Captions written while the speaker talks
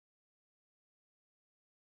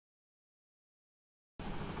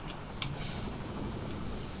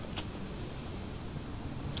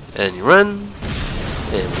And you run.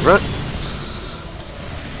 And you run.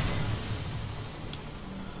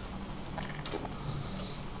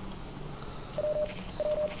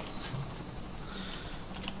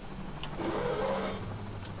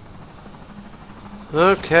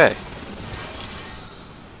 Okay.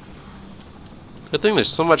 Good thing there's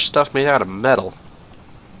so much stuff made out of metal.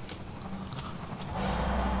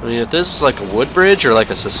 I mean, if this was like a wood bridge or like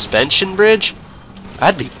a suspension bridge,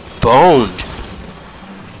 I'd be boned.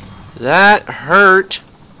 That hurt.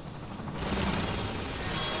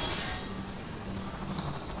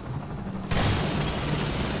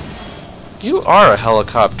 You are a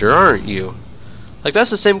helicopter, aren't you? Like, that's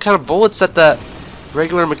the same kind of bullets that that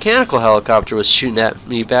regular mechanical helicopter was shooting at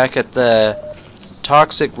me back at the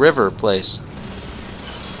Toxic River place.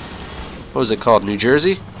 What was it called? New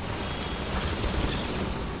Jersey?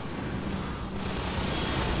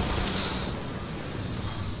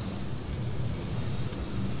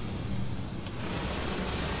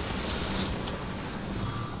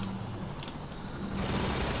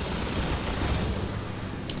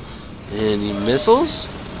 Any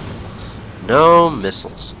missiles? No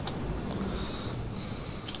missiles.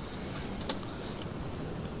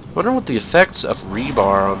 Wonder what the effects of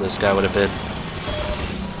rebar on this guy would have been.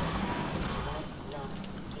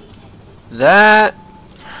 That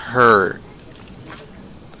hurt.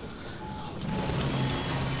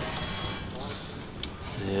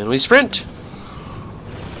 And we sprint.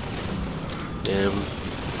 And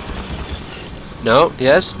no,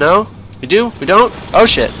 yes, no, we do, we don't. Oh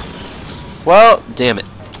shit. Well, damn it.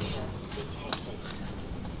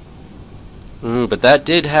 Ooh, but that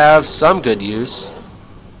did have some good use.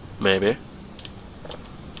 Maybe.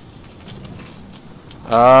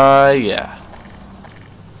 Yeah.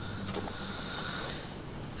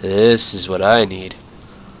 This is what I need.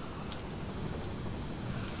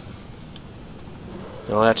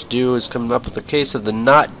 All I have to do is come up with a case of the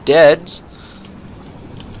not deads.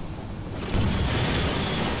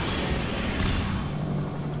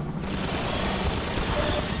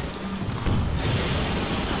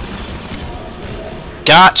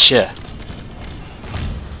 Gotcha.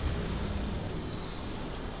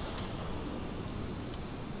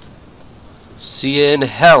 See you in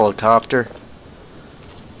helicopter.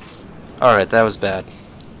 Alright, that was bad.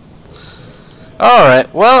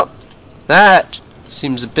 Alright, well, that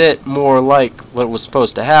seems a bit more like what was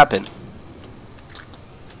supposed to happen.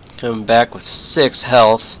 Coming back with 6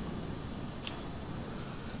 health.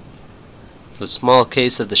 The small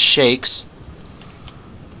case of the shakes.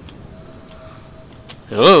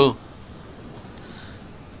 Ooh.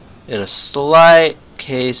 And a slight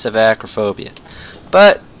case of acrophobia.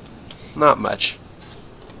 But not much.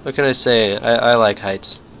 What can I say? I like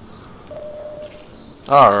heights.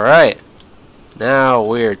 Alright. Now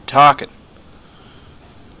we're talking.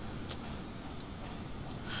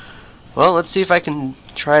 Well, let's see if I can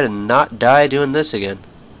try to not die doing this again.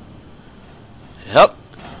 Hup.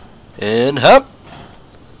 And hup.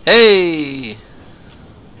 Hey!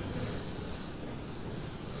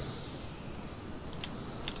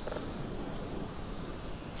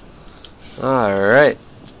 Alright.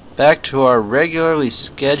 Back to our regularly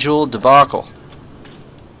scheduled debacle.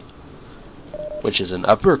 Which is an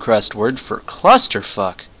upper crust word for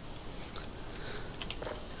clusterfuck.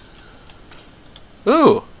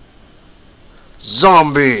 Ooh.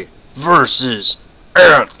 Zombie versus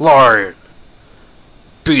Antlion.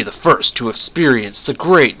 Be the first to experience the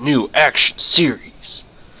great new action series.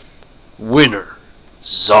 Winner,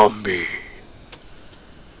 Zombie.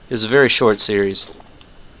 It was a very short series.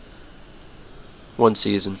 1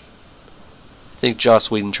 season. I think Joss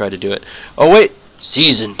Whedon tried to do it. Oh wait!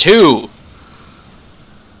 Season 2!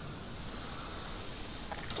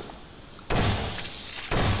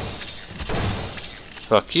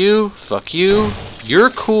 Fuck you, you're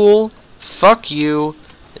cool, fuck you,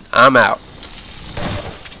 and I'm out.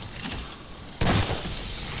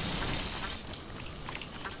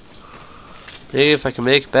 Maybe if I can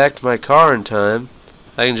make it back to my car in time,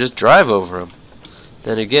 I can just drive over him.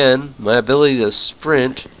 Then again, my ability to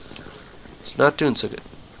sprint is not doing so good.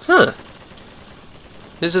 Huh.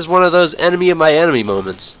 This is one of those enemy of my enemy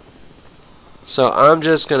moments. So I'm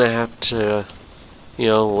just gonna have to, you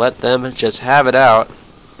know, let them just have it out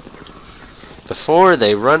before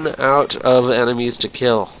they run out of enemies to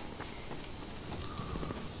kill.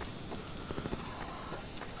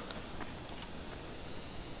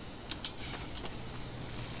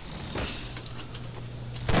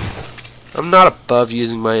 I'm not above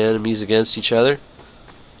using my enemies against each other.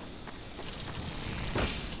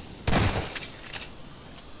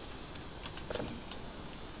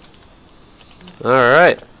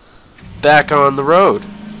 Alright. Back on the road.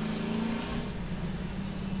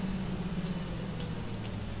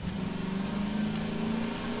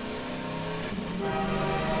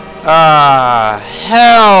 Ah,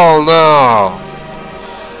 hell no!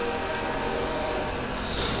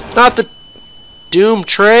 Not the Doom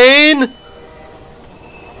train!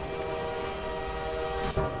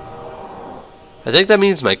 I think that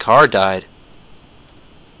means my car died.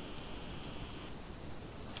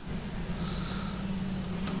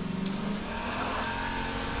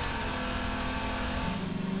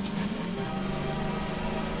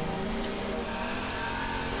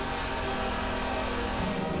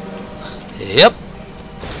 Yep.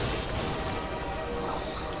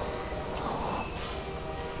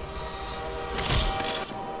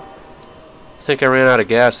 I think I ran out of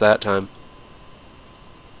gas that time.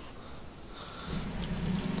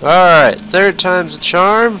 Alright, third time's the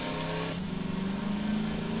charm.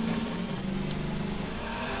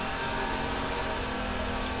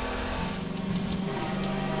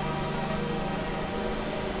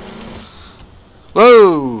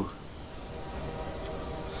 Whoa!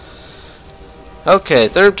 Okay,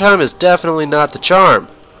 third time is definitely not the charm.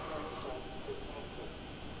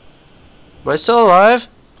 Am I still alive?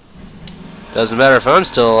 Doesn't matter if I'm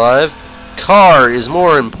still alive. Car is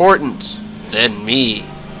more important than me.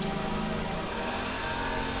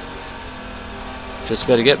 Just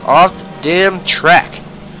gotta get off the damn track.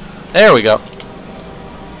 There we go.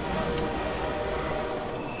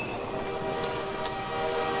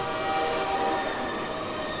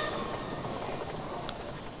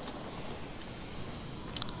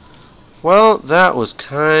 Well, that was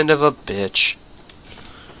kind of a bitch.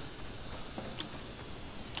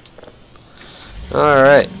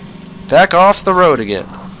 Alright. Back off the road again.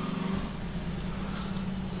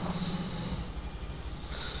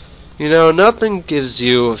 You know, nothing gives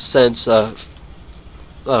you a sense of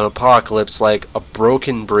an apocalypse like a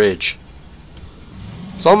broken bridge.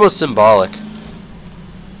 It's almost symbolic.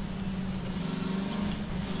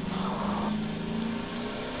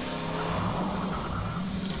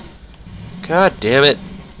 God damn it.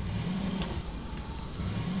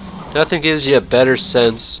 Nothing gives you a better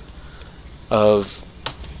sense of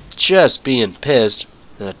just being pissed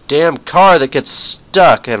than a damn car that gets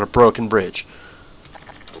stuck at a broken bridge.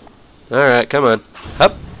 Alright, come on.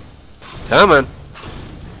 Hup. Come on.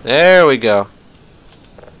 There we go.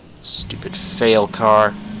 Stupid fail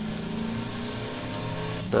car.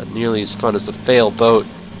 Not nearly as fun as the fail boat.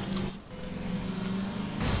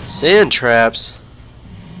 Sand traps.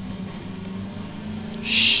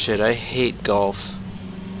 Shit, I hate golf.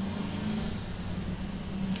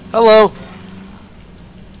 Hello.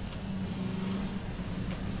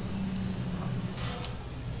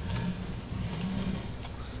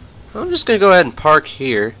 I'm just gonna go ahead and park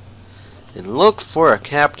here and look for a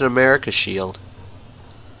Captain America shield.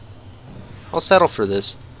 I'll settle for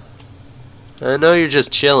this. I know you're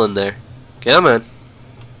just chilling there. Come on.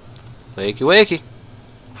 Wakey wakey.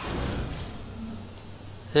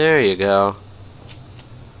 There you go.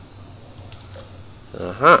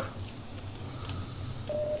 Uh-huh.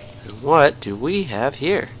 And what do we have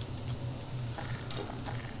here?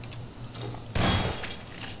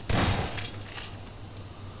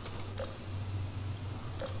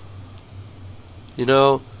 You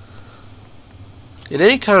know, in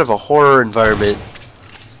any kind of a horror environment,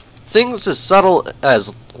 things as subtle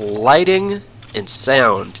as lighting and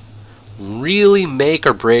sound really make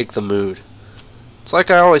or break the mood. It's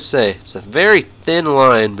like I always say, it's a very thin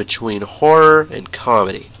line between horror and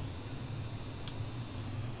comedy.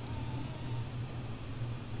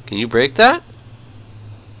 Can you break that?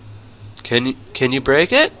 Can you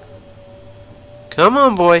break it? Come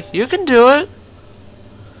on, boy, you can do it.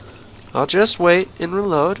 I'll just wait and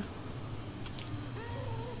reload.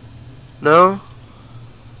 No?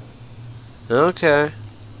 Okay.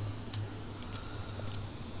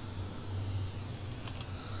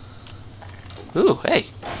 Ooh, hey.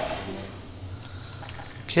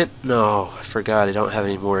 No, I forgot I don't have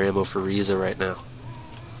any more ammo for Riza right now.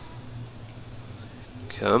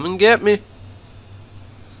 Come and get me.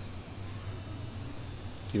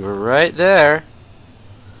 You were right there.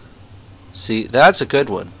 See, that's a good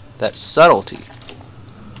one. That subtlety.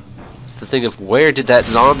 To think of where did that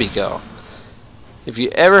zombie go? If you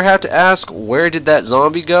ever have to ask where did that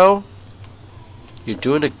zombie go, you're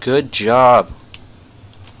doing a good job.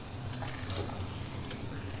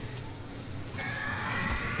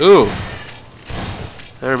 Ooh.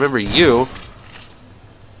 I remember you.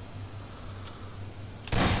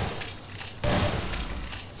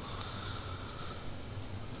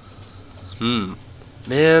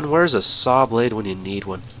 Man, where's a saw blade when you need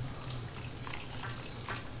one?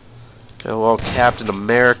 Go all Captain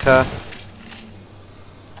America.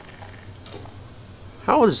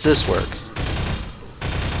 How does this work?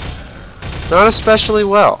 Not especially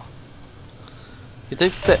well. You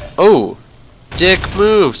think that... Oh! Dick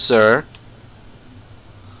move, sir!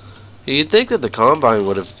 You'd think that the Combine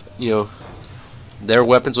would have, you know, their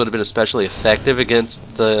weapons would have been especially effective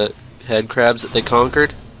against the head crabs that they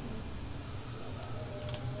conquered.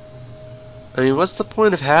 I mean, what's the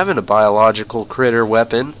point of having a biological critter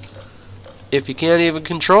weapon if you can't even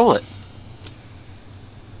control it?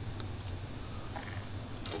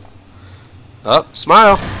 Oh,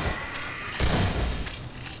 smile!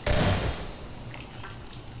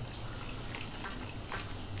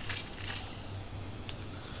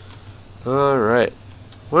 Alright.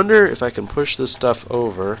 Wonder if I can push this stuff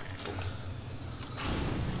over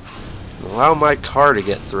and allow my car to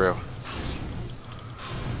get through.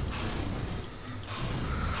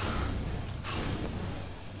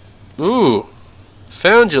 Ooh!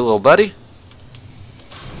 Found you, little buddy!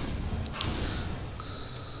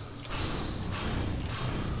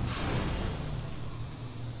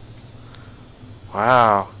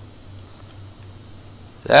 Wow.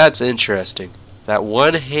 That's interesting. That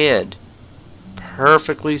one hand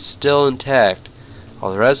perfectly still intact.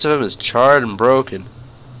 All the rest of him is charred and broken.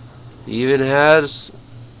 He even has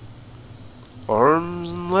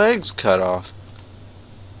arms and legs cut off.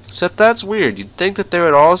 Except that's weird. You'd think that there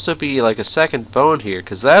would also be like a second bone here,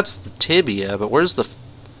 because that's the tibia, but where's the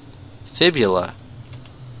fibula?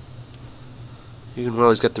 You can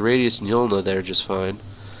always get the radius and ulna there just fine.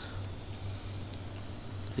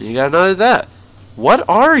 And you got another that. What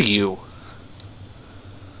are you?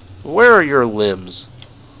 Where are your limbs?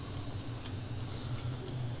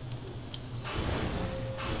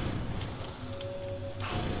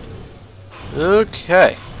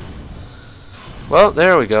 Okay. Well,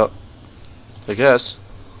 there we go. I guess.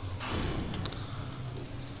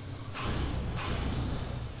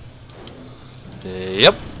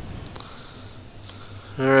 Yep.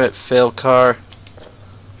 Alright, fail car.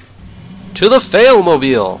 To the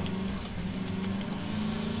fail-mobile!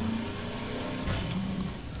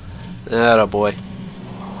 Atta boy.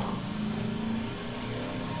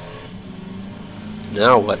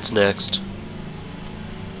 Now what's next?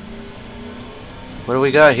 What do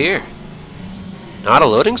we got here? Not a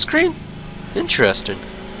loading screen? Interesting.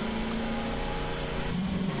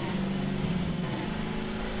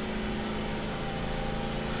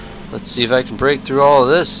 Let's see if I can break through all of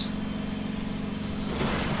this.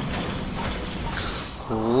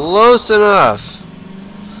 Close enough.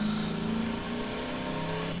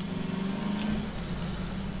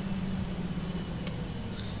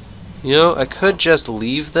 You know, I could just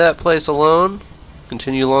leave that place alone,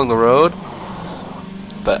 continue along the road,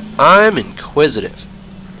 but I'm inquisitive.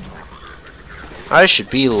 I should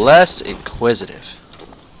be less inquisitive.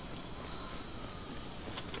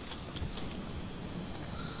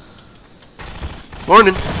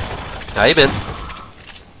 Morning. How you been?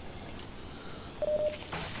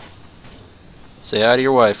 Say hi to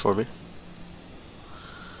your wife for me.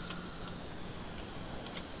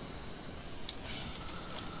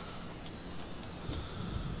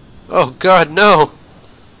 Oh God, no!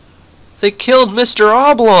 They killed Mr.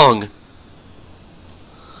 Oblong!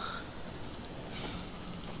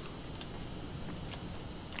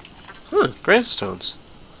 Huh, gravestones.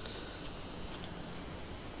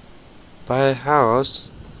 By a house.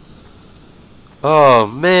 Oh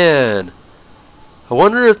man! I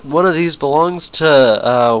wonder if one of these belongs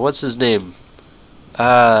to, what's his name?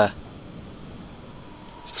 From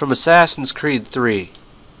Assassin's Creed 3.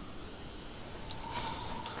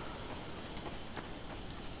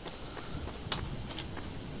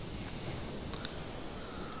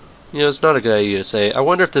 You know, it's not a good idea to say, I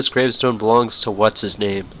wonder if this gravestone belongs to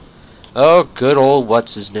what's-his-name. Oh, good old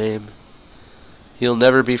what's-his-name. He'll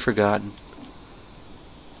never be forgotten.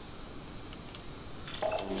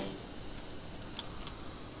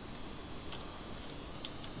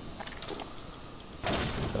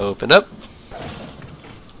 Open up.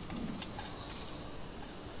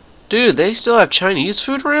 Dude, they still have Chinese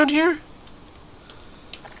food around here?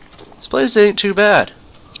 This place ain't too bad.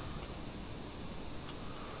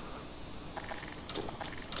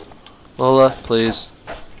 Lola, please.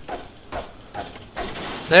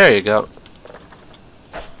 There you go.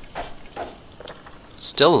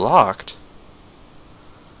 Still locked.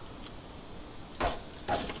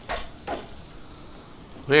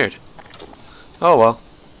 Weird. Oh well.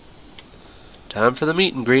 Time for the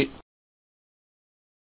meet and greet.